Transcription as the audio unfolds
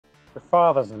Your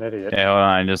father's an idiot. Okay, hold on.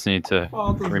 I just need to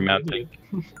remount it.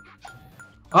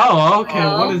 Oh, okay.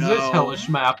 Oh, what is this no. hellish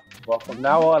map? Well, from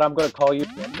now on, I'm gonna call you.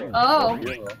 Oh.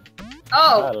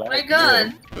 Oh, my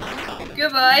gun.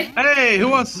 Goodbye. Hey, who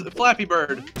wants Flappy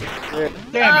Bird?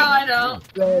 Damn Oh, I don't.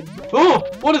 Oh,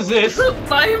 what is this?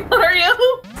 Bye, Mario.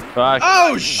 Fuck.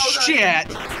 Oh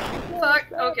shit! Fuck.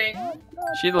 Okay.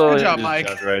 She literally Good job, just Mike.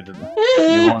 jumped right to the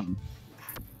one.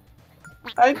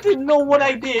 I didn't know what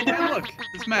I did. Hey, look,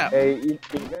 this map. Hey,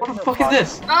 What the fuck is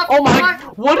this? Oh, Oh my!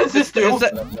 fuck. What does this do? Is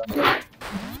that-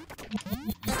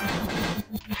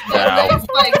 Ow. Thanks,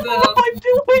 Mike, What though. am I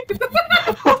doing?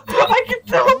 I can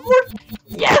teleport!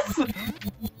 Yes!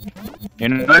 You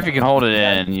know, if you can hold it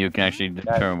in, you can actually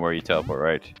determine where you teleport,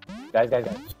 right? guys.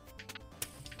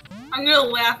 I'm gonna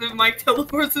laugh if Mike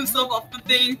teleports himself off the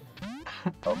thing.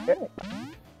 Okay.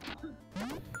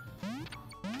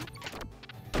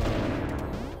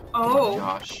 Oh.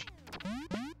 Gosh.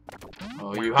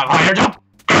 Oh, you have higher jump!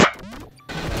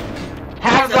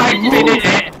 Have I finished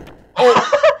it?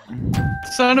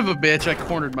 Son of a bitch! I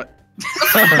cornered my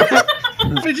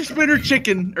fidget spinner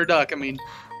chicken or duck. I mean,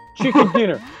 Chicken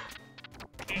dinner.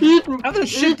 how the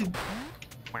shit did?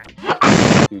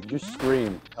 Dude, your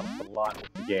scream helps a lot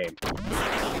with the game.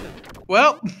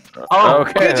 Well, Oh,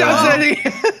 Okay. good job, Zeddy.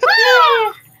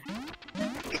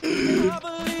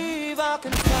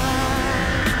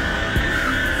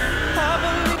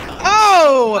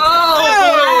 Oh!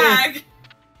 Oh, lag.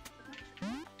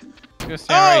 Just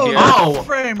stand right here. Oh!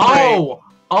 Frame rate. Oh!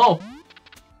 Oh!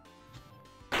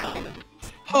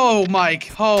 Oh,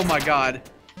 Mike. Oh my God.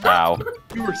 Ow.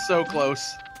 You were so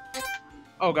close.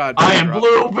 Oh God. I am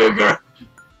blue bigger!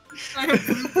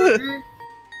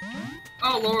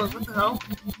 Oh Lord, what the hell?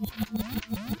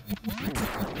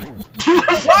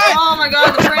 What? Oh my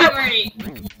God, the frame rate.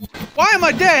 Why am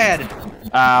I dead?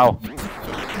 Ow.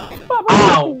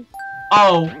 Ow!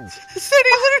 Oh! City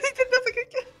literally did nothing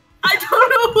again. I don't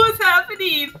know what's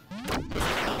happening.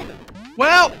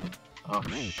 Well. Oh,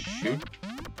 shoot.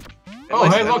 At Oh,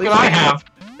 least- hey, at look least what I have!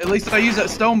 At least I used that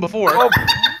stone before.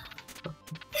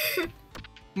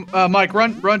 Mike,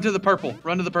 run to the purple.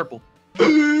 Run to the purple.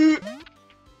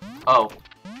 Oh.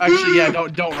 Actually, yeah,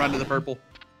 don't run to the purple.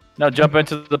 Now jump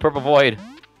into the purple void.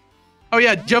 Oh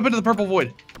yeah, jump into the purple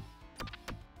void.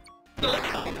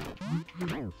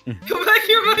 Come back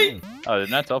here, Mike. Oh,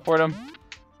 didn't I teleport him?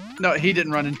 No, he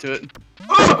didn't run into it.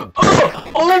 Oh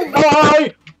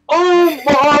my! Oh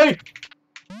my!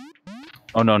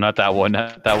 Oh no, not that one.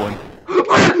 Not that one.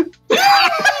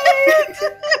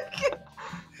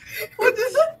 What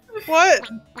is it? What?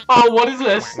 Oh, what is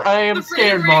this? I am The frame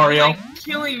scared, rate Mario. is, like,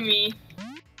 killing me.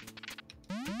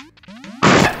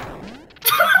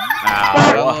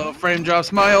 Ow. Hello, frame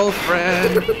drops, my old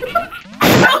friend.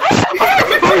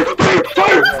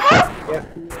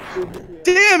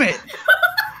 Damn it!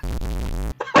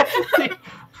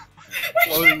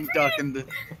 Floating duck in the.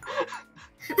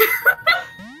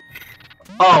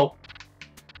 Oh.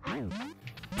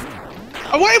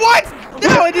 Oh wait, what?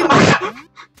 No, I didn't.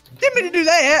 Didn't mean to do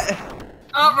that.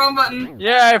 Oh, wrong button.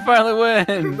 Yeah, I finally win.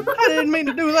 I didn't mean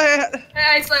to do that.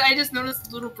 Hey, I just noticed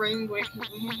this little brain going.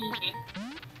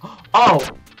 Oh.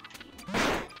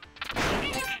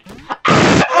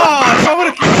 Oh,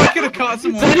 if I could have caught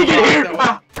someone. Zeddy, get here! That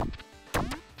way.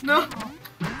 No.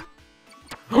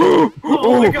 Oh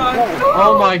my God.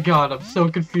 Oh my God, I'm so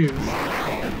confused.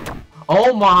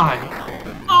 Oh my.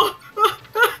 Oh.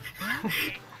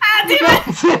 Ah, damn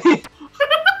it.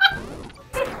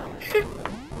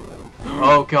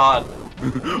 Oh God.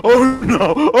 Oh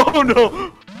no! Oh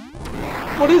no!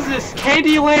 What is this?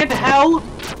 Candyland hell?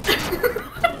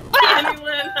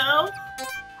 Candyland hell.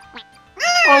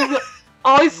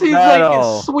 All I see is Not like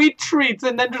all. sweet treats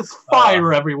and then just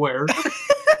fire everywhere.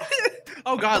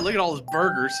 Oh God, look at all those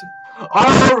burgers.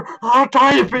 Oh,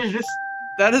 diabetes.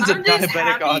 That is a I'm just diabetic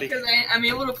happy audience. because I'm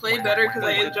able to play better because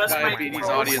I adjust my Diabetes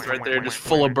controls. audience right there, just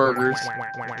full of burgers.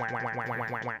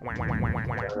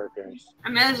 I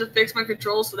managed to fix my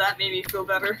controls, so that made me feel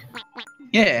better.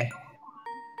 Yeah.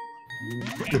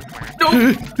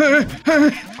 Nope.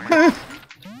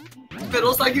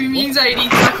 Fiddles like giving me anxiety.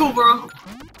 It's not cool, bro.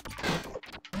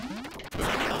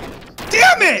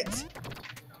 Damn it!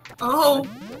 Oh.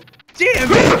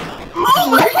 Damn it! Oh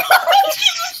my God.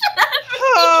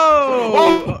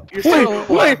 Oh! You're still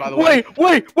alive, by the way.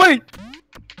 Wait! Wait,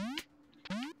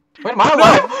 am I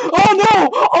alive? Oh no!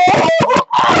 Oh!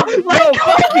 Let go!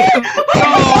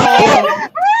 Oh!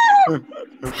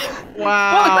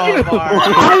 Wow,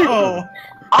 Mario.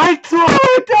 I thought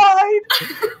I died!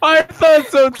 I thought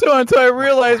so too until I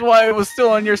realized why it was still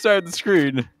on your side of the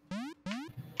screen.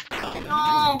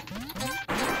 No.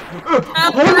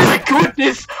 Oh my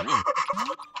goodness!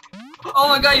 Oh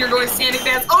my god, you're going standing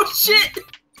fast. Oh shit!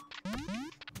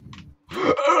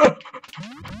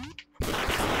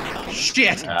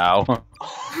 Shit! Ow.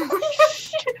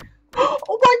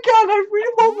 Oh my god, I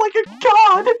reload like a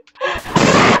god!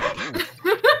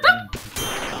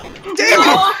 Damn it!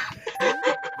 Oh,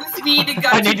 the speed it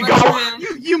got I need too to much go. for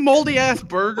him. You moldy ass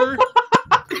burger!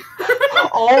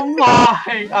 Oh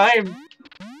my!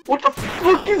 What the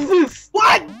fuck is this?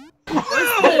 What?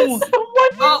 What's No! this?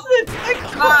 What is Oh. it?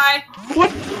 Bye. What?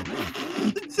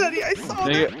 Zeddy, I saw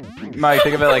that. Mike,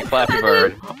 think of it like Flappy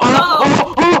Bird.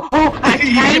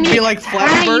 You can be like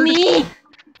Flappy Bird. Tiny.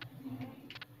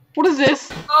 What is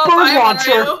this? Oh, Bird bye,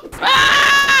 launcher. Mario.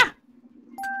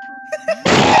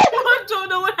 I don't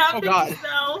know what happened God. just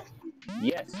now.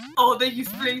 Yes. Oh, thank you,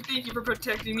 Spring. Thank you for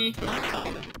protecting me.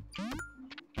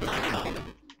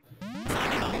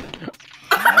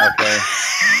 Okay.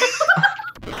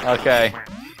 Okay.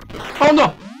 Oh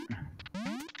no!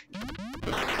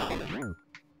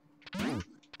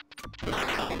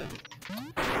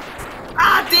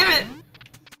 Ah, damn it!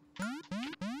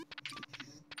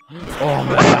 Oh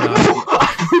man.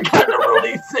 I gotta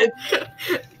release it.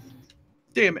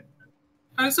 Damn it.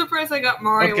 I'm surprised I got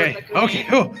Mario Okay, with the grenade. okay.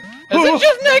 Oh. Is it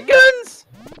just net guns?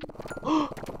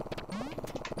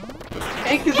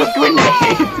 Egg is a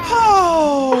grenade!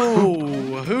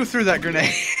 Oh! Who threw that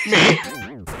grenade? Me.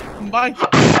 Mike.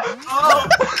 Oh,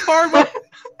 Karma.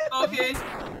 okay. Okay.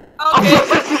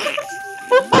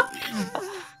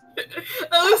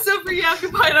 I was so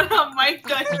preoccupied on how Mike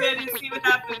died that I didn't see what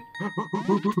happened.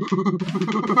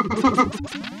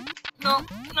 No, no.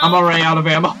 I'm already out of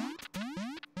ammo.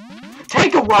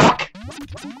 Take a rock!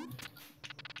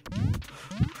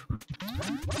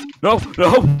 No,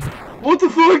 no. What the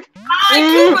fuck? I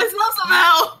killed myself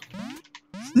somehow!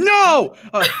 No!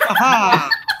 Aha!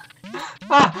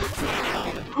 I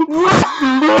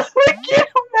can't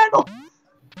metal!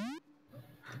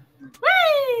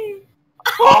 Whee!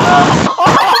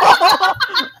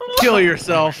 Kill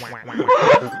yourself.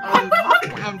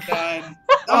 I'm done.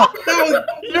 Oh, that was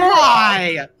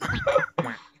why?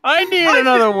 I need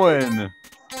another one.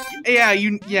 Yeah,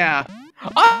 yeah.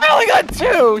 I only got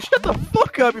 2. Shut the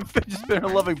fuck up, you fidget spinner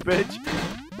loving bitch.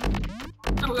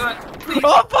 Oh god, please.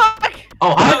 Oh fuck.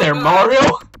 Oh, hi there,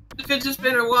 Mario! The fidget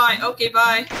spinner, why? Okay,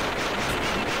 bye.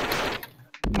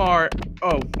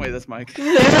 Oh, wait, that's Mike.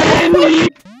 Lenny!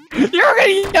 You're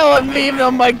gonna yell at me even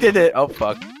though Mike did it. Oh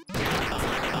fuck.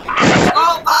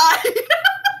 Oh, bye!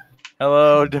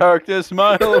 Hello, darkness,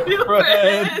 my old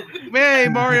friend. Hey,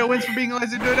 Mario wins for being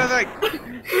lazy to do nothing.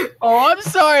 Oh, I'm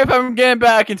sorry if I'm getting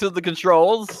back into the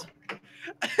controls.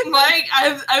 Mike,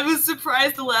 I was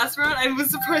surprised the last round. I was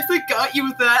surprised I got you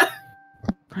with that.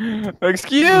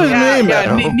 Excuse Yeah, me,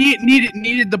 yeah, man.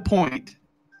 needed the point.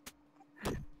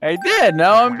 I did.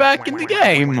 Now I'm back in the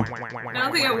game. I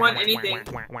don't think I won anything.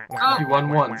 Oh, You won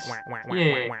once.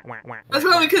 Yeah. that's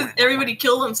probably because everybody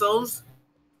killed themselves.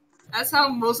 That's how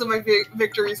most of my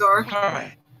victories are.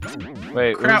 Alright.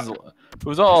 Wait, Crap.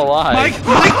 who's all alive? Mike!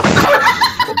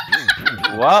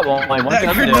 What? Well, my one That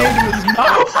gun grenade did. was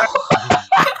not.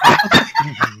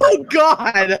 Oh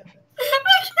god!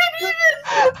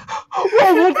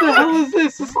 Whoa, what the hell is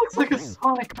this? This looks like a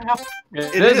Sonic map.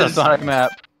 It is a Sonic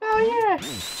map. Oh yeah.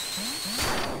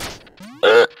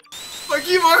 Fuck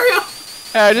you, Mario!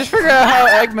 Hey, I just figured out how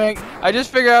Eggman. I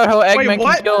just figured out how Eggman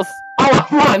what? can kill. Oh, I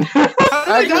won! How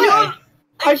did I die?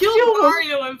 I killed killed him.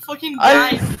 Mario and fucking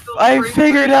died. I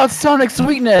figured out Sonic's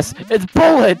weakness. It's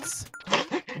bullets.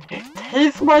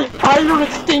 He's my fire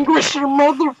extinguisher,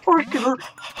 motherfucker!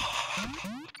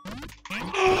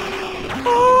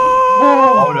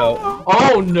 Oh no.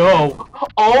 Oh no!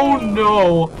 Oh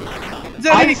no!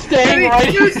 Zeddy, I'm staying Zeddy,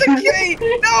 right use the key!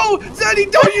 No! Zeddy,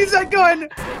 don't use that gun!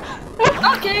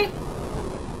 Okay.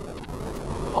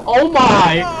 Oh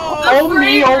my! The Oh me,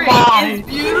 frame oh rate my! is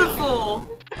beautiful.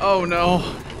 Oh no.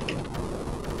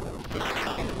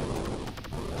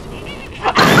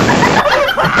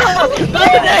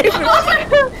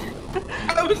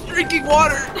 I was drinking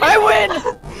water! I win.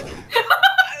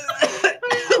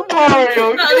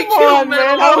 Mario, Not to come kill on,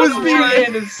 man! Metal I was Lord. being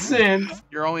innocent!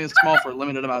 You're only as small for a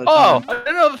limited amount of Oh, time. I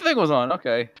didn't know the thing was on.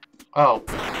 Okay. Oh.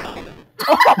 Okay,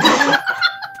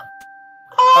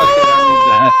 I don't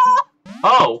need that.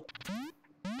 Oh!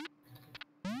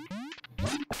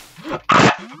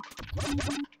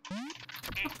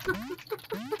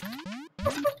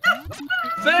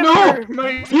 Saber,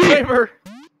 my saber.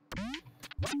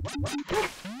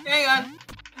 Hang on.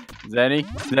 Zenny.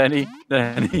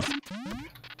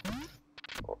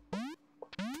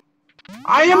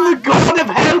 I am the god of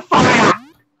hellfire!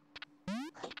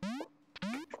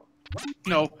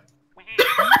 No.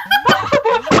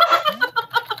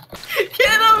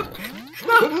 Get him!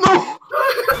 No!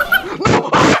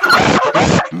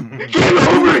 Get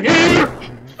over here!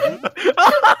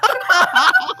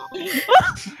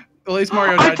 At least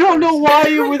Mario I died don't know first. why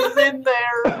it was in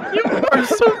there. You are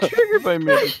so triggered by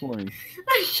me at this point.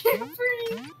 I can't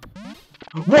breathe.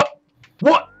 What?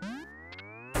 What?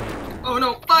 Oh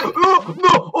no, fuck! Oh,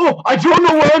 no! Oh, I don't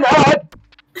know where I'm at.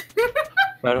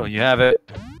 Metal, you have it.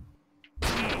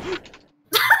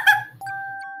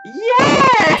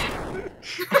 Yeah!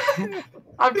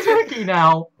 I'm tricky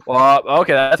now. Well,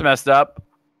 okay, that's messed up.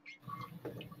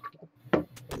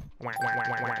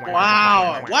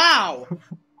 Wow! Wow!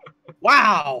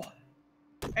 Wow!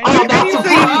 And Oh, you, that's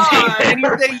and a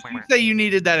you say lie. you say you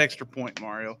needed that extra point,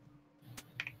 Mario.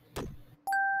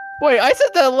 Wait, I said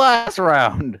that last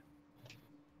round.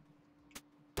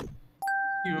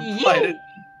 You implied it.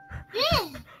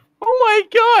 Oh my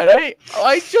god,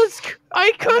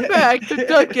 I come back to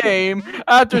the game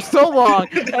after so long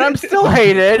and I'm still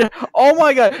hated. Oh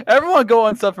my god. Everyone go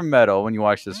on Suffer Metal when you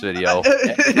watch this video.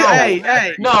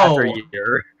 Hey! No. After a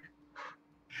year.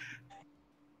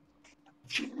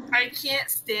 I can't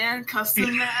stand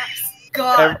custom maps.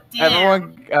 God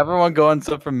damn. Everyone go on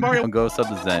Suffer Metal Mario. and go sub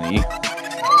to Zenny.